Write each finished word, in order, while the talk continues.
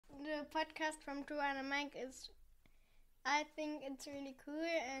the podcast from Drew and Mike I think it's really cool,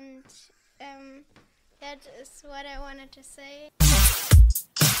 and that is what I wanted to say.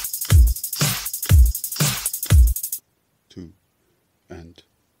 Two and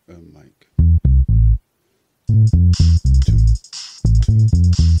a mic.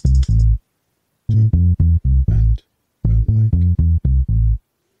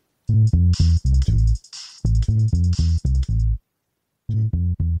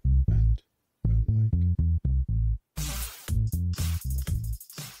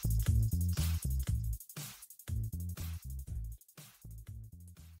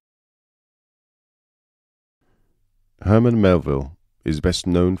 Herman Melville is best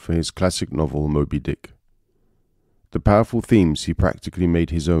known for his classic novel Moby Dick. The powerful themes he practically made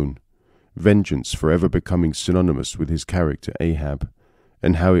his own, vengeance forever becoming synonymous with his character Ahab,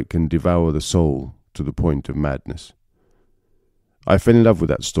 and how it can devour the soul to the point of madness. I fell in love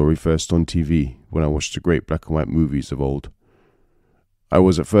with that story first on TV when I watched the great black and white movies of old. I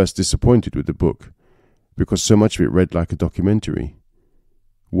was at first disappointed with the book, because so much of it read like a documentary.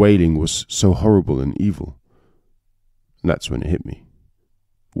 Whaling was so horrible and evil. And that's when it hit me.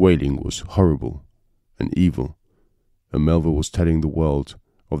 Whaling was horrible and evil, and Melville was telling the world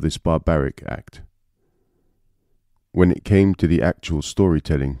of this barbaric act. When it came to the actual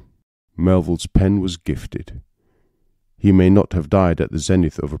storytelling, Melville's pen was gifted. He may not have died at the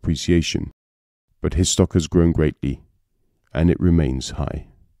zenith of appreciation, but his stock has grown greatly, and it remains high.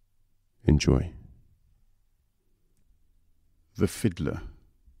 Enjoy. The Fiddler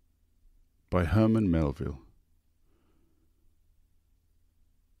by Herman Melville.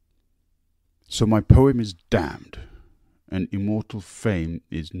 So my poem is damned, and immortal fame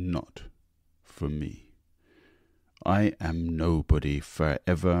is not for me. I am nobody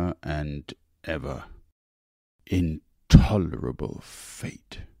forever and ever. Intolerable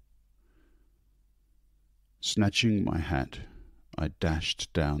fate. Snatching my hat, I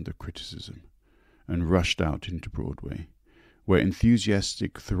dashed down the criticism and rushed out into Broadway, where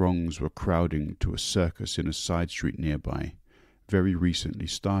enthusiastic throngs were crowding to a circus in a side street nearby, very recently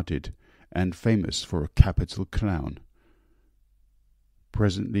started, and famous for a capital clown.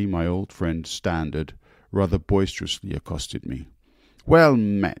 Presently my old friend Standard rather boisterously accosted me. "Well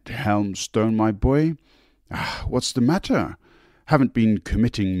met, Helmstone, my boy. What's the matter? Haven't been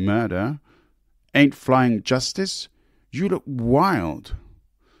committing murder? Ain't flying justice? You look wild."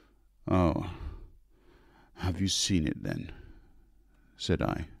 "Oh, have you seen it then?" said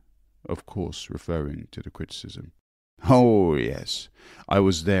I, of course referring to the criticism. "Oh, yes. I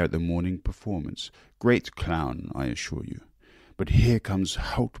was there at the morning performance. Great clown, I assure you. But here comes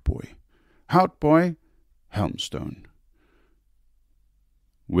Hautboy. Hautboy, Helmstone."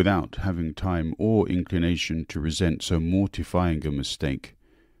 Without having time or inclination to resent so mortifying a mistake,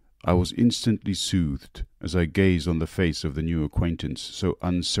 I was instantly soothed as I gazed on the face of the new acquaintance so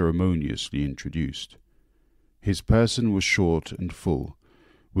unceremoniously introduced. His person was short and full,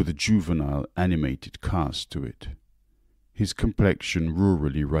 with a juvenile, animated cast to it. His complexion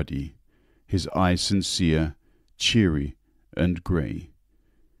rurally ruddy, his eye sincere, cheery, and grey.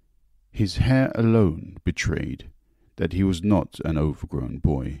 His hair alone betrayed that he was not an overgrown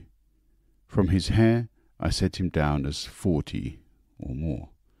boy. From his hair I set him down as 40 or more.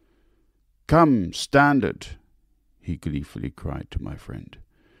 "Come, Standard," he gleefully cried to my friend.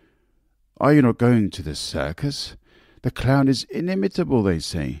 "Are you not going to the circus? The clown is inimitable, they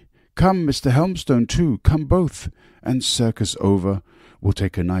say. Come, Mr. Helmstone, too, come both, and circus over, we'll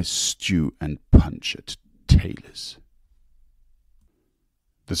take a nice stew and punch at Taylor's."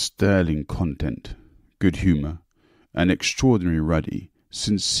 The sterling content, good humour, and extraordinary ruddy,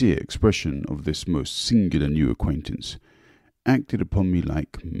 sincere expression of this most singular new acquaintance acted upon me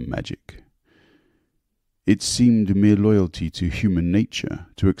like magic. It seemed mere loyalty to human nature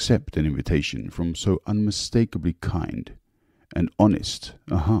to accept an invitation from so unmistakably kind and honest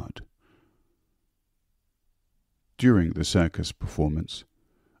a heart. During the circus performance,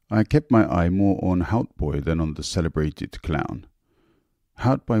 I kept my eye more on Hautboy than on the celebrated clown.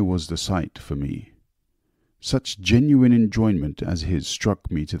 Hautboy was the sight for me. Such genuine enjoyment as his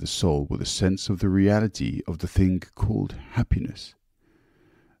struck me to the soul with a sense of the reality of the thing called happiness.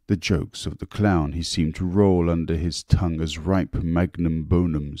 The jokes of the clown he seemed to roll under his tongue as ripe magnum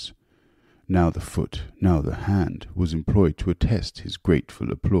bonums. Now the foot, now the hand, was employed to attest his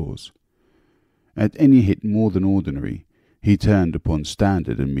grateful applause. At any hit more than ordinary, he turned upon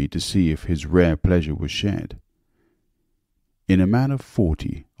Standard and me to see if his rare pleasure was shared. In a man of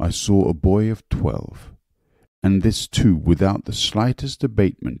 40 I saw a boy of 12, and this too without the slightest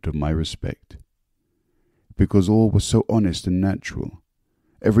abatement of my respect, because all was so honest and natural,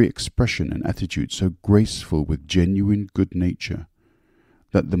 every expression and attitude so graceful with genuine good nature,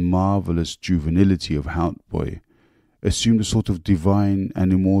 that the marvellous juvenility of Hautboy assumed a sort of divine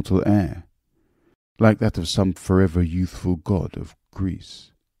and immortal air, like that of some forever youthful god of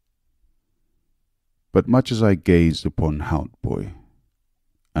Greece. But much as I gazed upon Hautboy,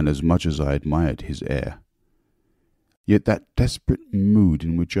 and as much as I admired his air, yet that desperate mood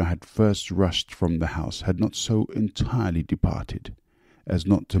in which I had first rushed from the house had not so entirely departed as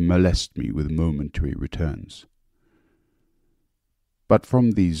not to molest me with momentary returns. But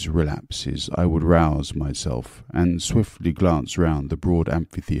from these relapses I would rouse myself and swiftly glance round the broad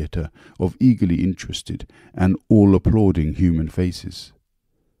amphitheatre of eagerly interested and all-applauding human faces.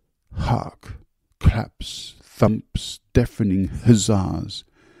 Hark! Claps, thumps, deafening huzzas!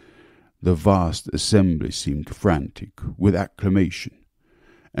 The vast assembly seemed frantic with acclamation.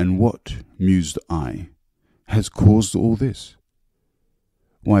 And what, mused I, has caused all this?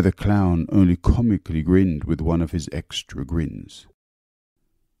 Why, the clown only comically grinned with one of his extra grins.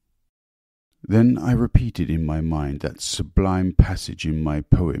 Then I repeated in my mind that sublime passage in my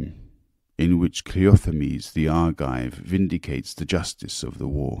poem, in which Cleothemes the Argive vindicates the justice of the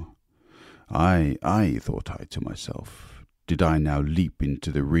war. Aye, thought I to myself, did I now leap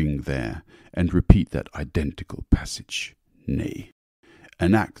into the ring there, and repeat that identical passage? Nay,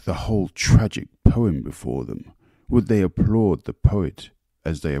 enact the whole tragic poem before them, would they applaud the poet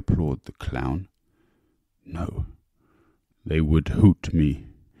as they applaud the clown? No, they would hoot me,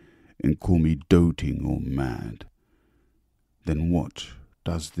 and call me doting or mad. Then what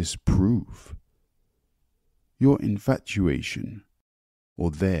does this prove? Your infatuation,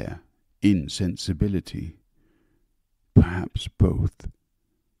 or their insensibility? Perhaps both,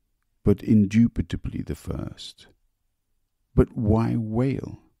 but indubitably the first. But why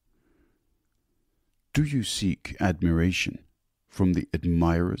wail? Do you seek admiration from the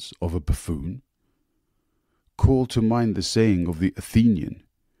admirers of a buffoon? Call to mind the saying of the Athenian,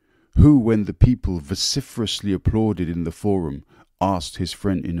 who, when the people vociferously applauded in the forum, asked his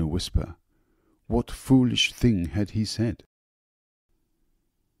friend in a whisper, what foolish thing had he said?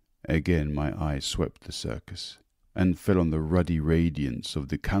 Again my eye swept the circus, and fell on the ruddy radiance of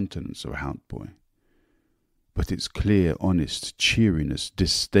the countenance of Hautboy. But its clear, honest cheeriness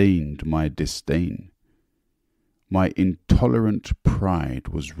disdained my disdain. My intolerant pride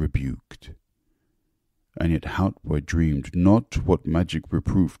was rebuked. And yet Hautboy dreamed not what magic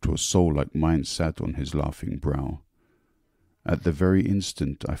reproof to a soul like mine sat on his laughing brow. At the very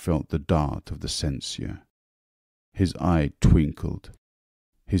instant I felt the dart of the censure. His eye twinkled,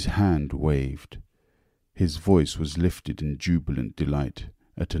 his hand waved, his voice was lifted in jubilant delight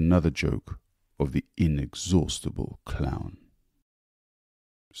at another joke of the inexhaustible clown.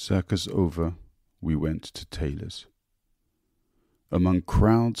 Circus over, we went to Taylor's. Among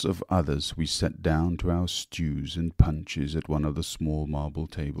crowds of others we sat down to our stews and punches at one of the small marble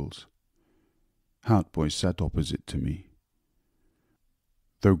tables. Hautboy sat opposite to me.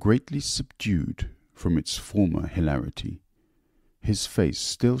 Though greatly subdued from its former hilarity, his face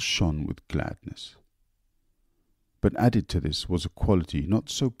still shone with gladness. But added to this was a quality not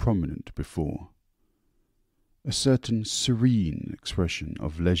so prominent before, a certain serene expression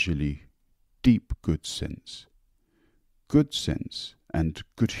of leisurely, deep good sense. Good sense and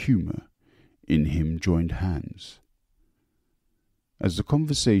good humour in him joined hands. As the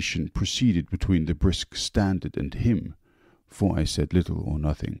conversation proceeded between the brisk Standard and him, for I said little or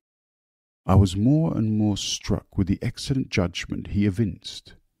nothing, I was more and more struck with the excellent judgment he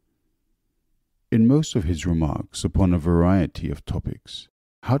evinced. In most of his remarks upon a variety of topics,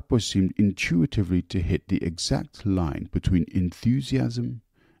 Hautboy seemed intuitively to hit the exact line between enthusiasm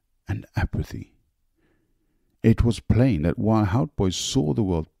and apathy. It was plain that while Hautboy saw the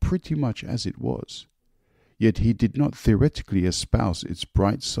world pretty much as it was, yet he did not theoretically espouse its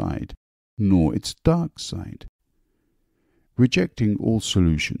bright side nor its dark side. Rejecting all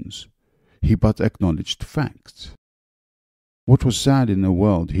solutions, he but acknowledged facts. What was sad in the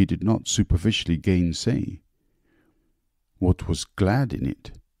world he did not superficially gainsay. What was glad in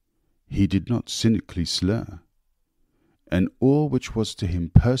it, he did not cynically slur. And all which was to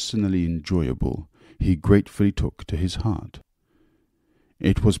him personally enjoyable, he gratefully took to his heart.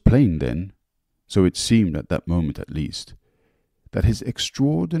 It was plain then, so it seemed at that moment at least, that his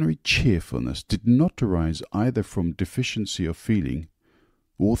extraordinary cheerfulness did not arise either from deficiency of feeling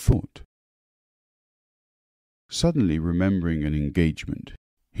or thought. Suddenly remembering an engagement,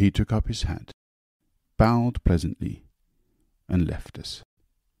 he took up his hat, bowed pleasantly, and left us.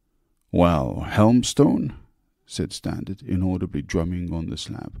 "Well, Helmstone," said Standard, inaudibly drumming on the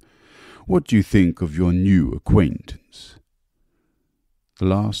slab, "what do you think of your new acquaintance?" The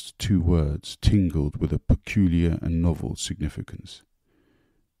last two words tingled with a peculiar and novel significance.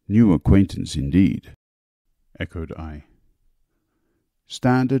 "New acquaintance indeed," echoed I.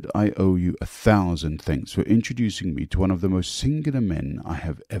 "Standard, I owe you 1,000 thanks for introducing me to one of the most singular men I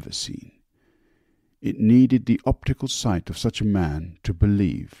have ever seen. It needed the optical sight of such a man to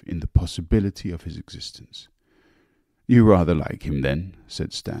believe in the possibility of his existence." "You rather like him, then,"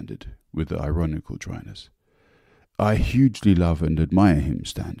 said Standard, with ironical dryness. "I hugely love and admire him,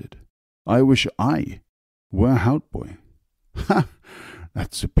 Standard. I wish I were a houtboy." "Ha!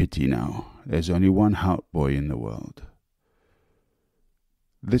 That's a pity now. There's only one houtboy in the world."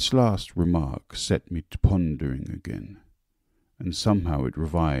 This last remark set me to pondering again, and somehow it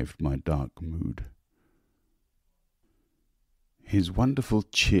revived my dark mood. "His wonderful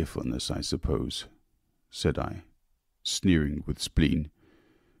cheerfulness, I suppose," said I, sneering with spleen,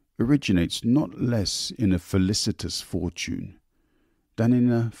 "originates not less in a felicitous fortune than in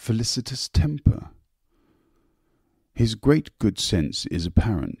a felicitous temper. His great good sense is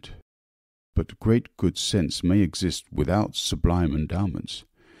apparent, but great good sense may exist without sublime endowments.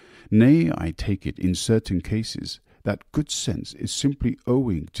 Nay, I take it in certain cases that good sense is simply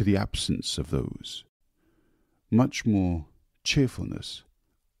owing to the absence of those. Much more cheerfulness,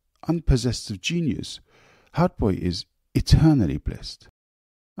 unpossessed of genius, Houtboy is eternally blessed."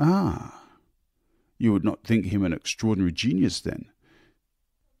 "Ah, you would not think him an extraordinary genius, then?"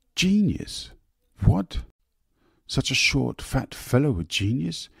 "Genius? What? Such a short, fat fellow a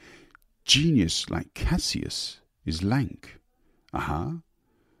genius? Genius, like Cassius, is lank." "Aha!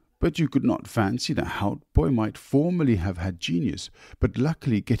 But you could not fancy that Houtboy might formerly have had genius, but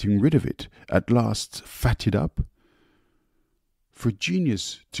luckily getting rid of it, at last fatted up?" "For a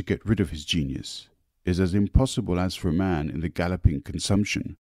genius to get rid of his genius is as impossible as for a man in the galloping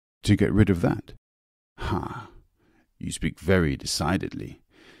consumption to get rid of that." "Ha! You speak very decidedly."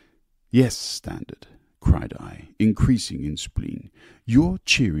 "Yes, Standard," cried I, increasing in spleen. "Your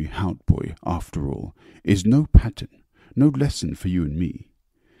cheery Houtboy, after all, is no pattern, no lesson for you and me.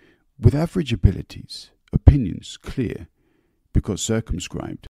 With average abilities, opinions clear, because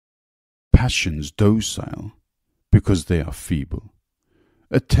circumscribed, passions docile, because they are feeble,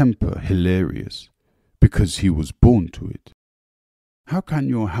 a temper hilarious, because he was born to it. How can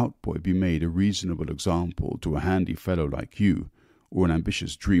your Houtboy be made a reasonable example to a handy fellow like you, or an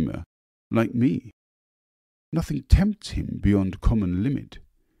ambitious dreamer like me? Nothing tempts him beyond common limit.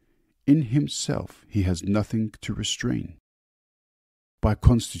 In himself he has nothing to restrain. By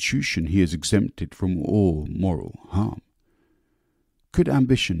constitution he is exempted from all moral harm. Could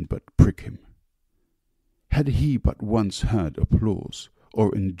ambition but prick him? Had he but once heard applause,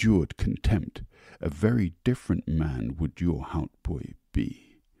 or endured contempt, a very different man would your Houtboy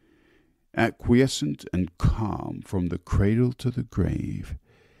be. Acquiescent and calm from the cradle to the grave,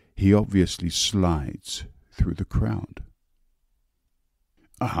 he obviously slides through the crowd."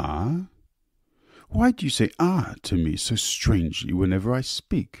 "Ah? Why do you say 'ah' to me so strangely whenever I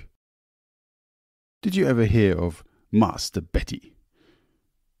speak? Did you ever hear of Master Betty,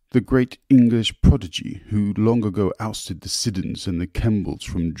 the great English prodigy who long ago ousted the Siddons and the Kembles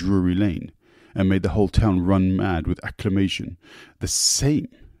from Drury Lane, and made the whole town run mad with acclamation?" "The same,"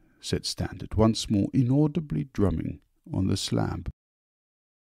 said Standard, once more inaudibly drumming on the slab.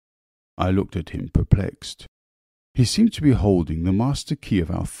 I looked at him perplexed. He seemed to be holding the master key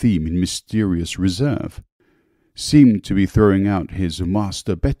of our theme in mysterious reserve, seemed to be throwing out his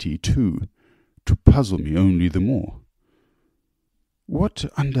Master Betty too, to puzzle me only the more. What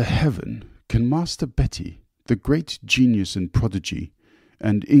under heaven can Master Betty, the great genius and prodigy,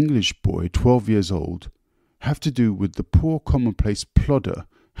 and English boy 12 years old, have to do with the poor commonplace plodder,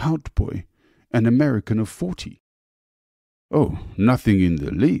 Houtboy, an American of 40? "Oh, nothing in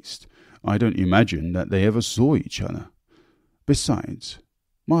the least. I don't imagine that they ever saw each other. Besides,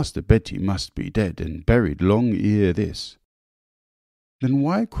 Master Betty must be dead and buried long ere this." "Then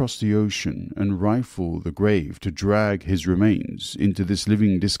why cross the ocean and rifle the grave to drag his remains into this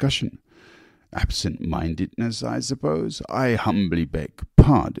living discussion? Absent-mindedness, I suppose. I humbly beg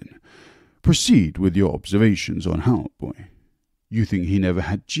pardon. Proceed with your observations on Houtboy. You think he never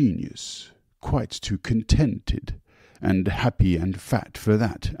had genius, quite too contented and happy and fat for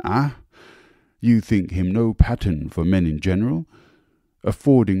that, ah? You think him no pattern for men in general,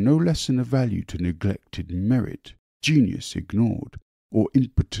 affording no lesson of value to neglected merit, genius ignored, or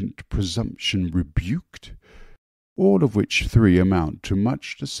impotent presumption rebuked, all of which three amount to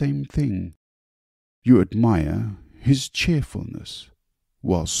much the same thing. You admire his cheerfulness,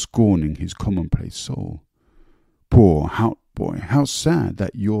 while scorning his commonplace soul. Poor Houtboy, how sad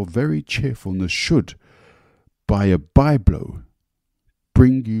that your very cheerfulness should, by a bye-blow,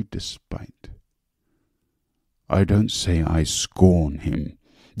 bring you despite. I don't say I scorn him.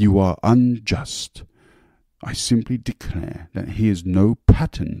 You are unjust. I simply declare that he is no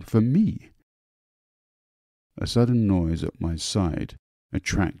pattern for me." A sudden noise at my side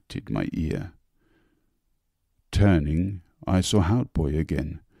attracted my ear. Turning, I saw Hautboy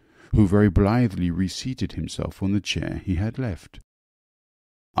again, who very blithely reseated himself on the chair he had left.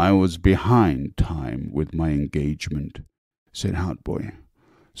 "I was behind time with my engagement," said Hautboy,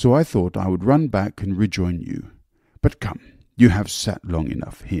 "so I thought I would run back and rejoin you. But come, you have sat long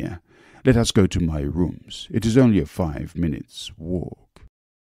enough here. Let us go to my rooms. It is only a 5 minutes' walk."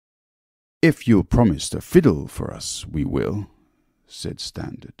 "If you'll promise to fiddle for us, we will," said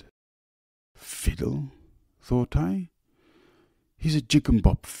Standard. "Fiddle?" thought I. "He's a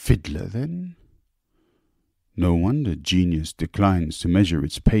jig-and-bop fiddler, then?" No wonder genius declines to measure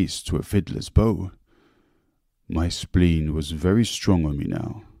its pace to a fiddler's bow. My spleen was very strong on me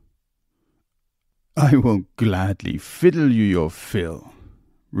now. "I will gladly fiddle you your fill,"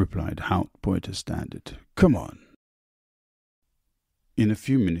 replied Hautboy to Standard. "Come on." In a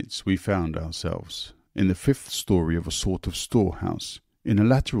few minutes we found ourselves in the 5th story of a sort of storehouse in a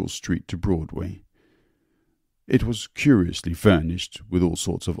lateral street to Broadway. It was curiously furnished with all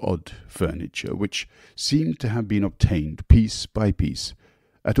sorts of odd furniture, which seemed to have been obtained piece by piece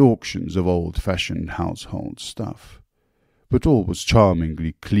at auctions of old-fashioned household stuff, but all was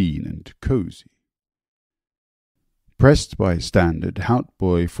charmingly clean and cosy. Pressed by Standard,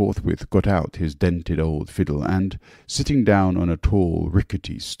 Hautboy forthwith got out his dented old fiddle and, sitting down on a tall,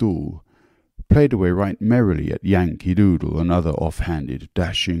 rickety stool, played away right merrily at Yankee Doodle and other off-handed,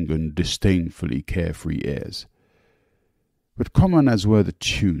 dashing and disdainfully carefree airs. But common as were the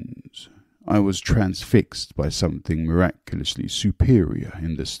tunes, I was transfixed by something miraculously superior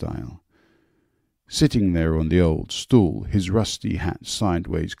in the style. Sitting there on the old stool, his rusty hat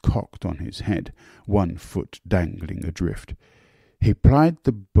sideways cocked on his head, one foot dangling adrift, he plied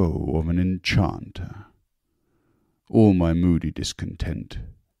the bow of an enchanter. All my moody discontent,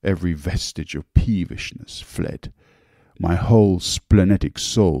 every vestige of peevishness fled. My whole splenetic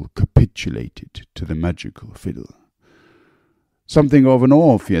soul capitulated to the magical fiddle. "Something of an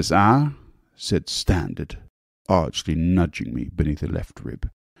Orpheus, said Standard, archly nudging me beneath the left rib.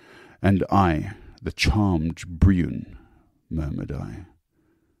 "And I, the charmed Brion," murmured I.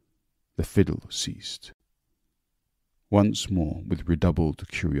 The fiddle ceased. Once more, with redoubled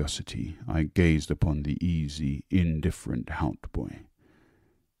curiosity, I gazed upon the easy, indifferent Hautboy.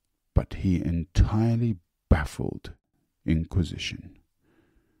 But he entirely baffled inquisition.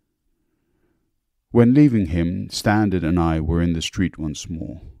 When leaving him, Standard and I were in the street once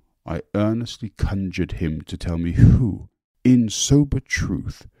more. I earnestly conjured him to tell me who, in sober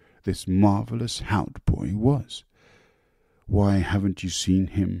truth, this marvellous Hautboy was. "Why, haven't you seen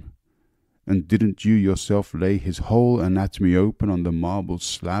him? And didn't you yourself lay his whole anatomy open on the marble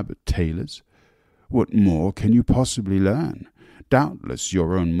slab at Taylor's? What more can you possibly learn? Doubtless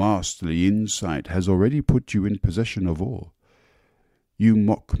your own masterly insight has already put you in possession of all. You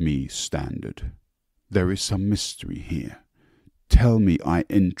mock me, Standard. There is some mystery here. Tell me, I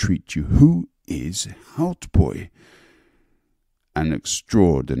entreat you, who is Hautboy?" "An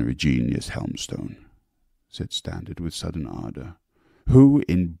extraordinary genius, Helmstone," said Standard with sudden ardour, "who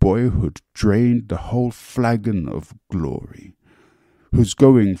in boyhood drained the whole flagon of glory, whose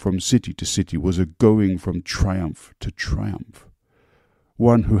going from city to city was a going from triumph to triumph,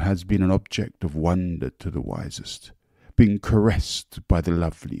 one who has been an object of wonder to the wisest, been caressed by the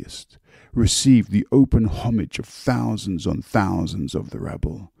loveliest, received the open homage of thousands on thousands of the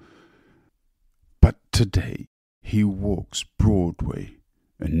rabble. But today he walks Broadway,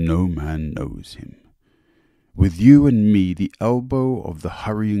 and no man knows him. With you and me, the elbow of the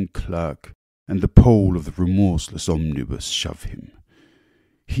hurrying clerk and the pole of the remorseless omnibus shove him.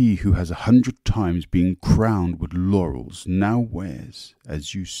 He who has 100 times been crowned with laurels now wears,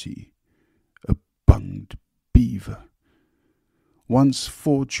 as you see, a bunged beaver. Once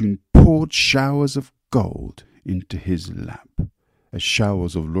fortune poured showers of gold into his lap, as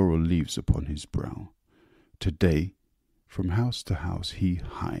showers of laurel leaves upon his brow. Today, from house to house he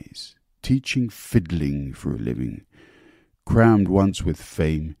hies, teaching fiddling for a living. Crammed once with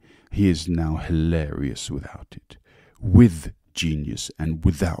fame, he is now hilarious without it. With genius and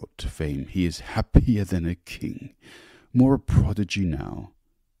without fame, he is happier than a king, more a prodigy now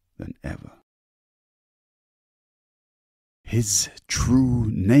than ever. His true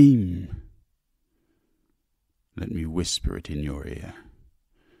name. Let me whisper it in your ear.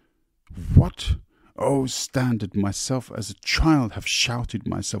 What? Oh, Standard, myself as a child have shouted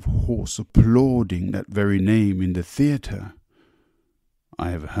myself hoarse, applauding that very name in the theatre. "I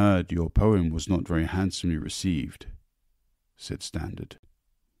have heard your poem was not very handsomely received," said Standard,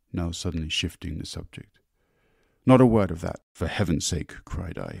 now suddenly shifting the subject. "Not a word of that, for heaven's sake,"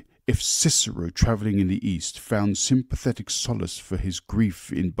 cried I. "If Cicero, travelling in the East, found sympathetic solace for his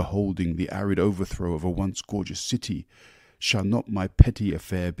grief in beholding the arid overthrow of a once gorgeous city, shall not my petty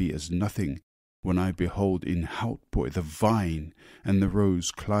affair be as nothing when I behold in Hautboy the vine and the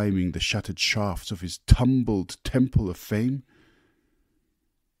rose climbing the shattered shafts of his tumbled temple of fame?"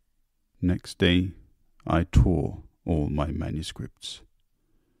 Next day I tore all my manuscripts,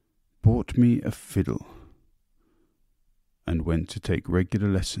 bought me a fiddle, and went to take regular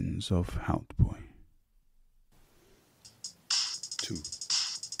lessons of Hautboy. 2,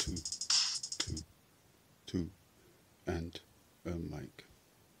 2, 2, 2, and a mic.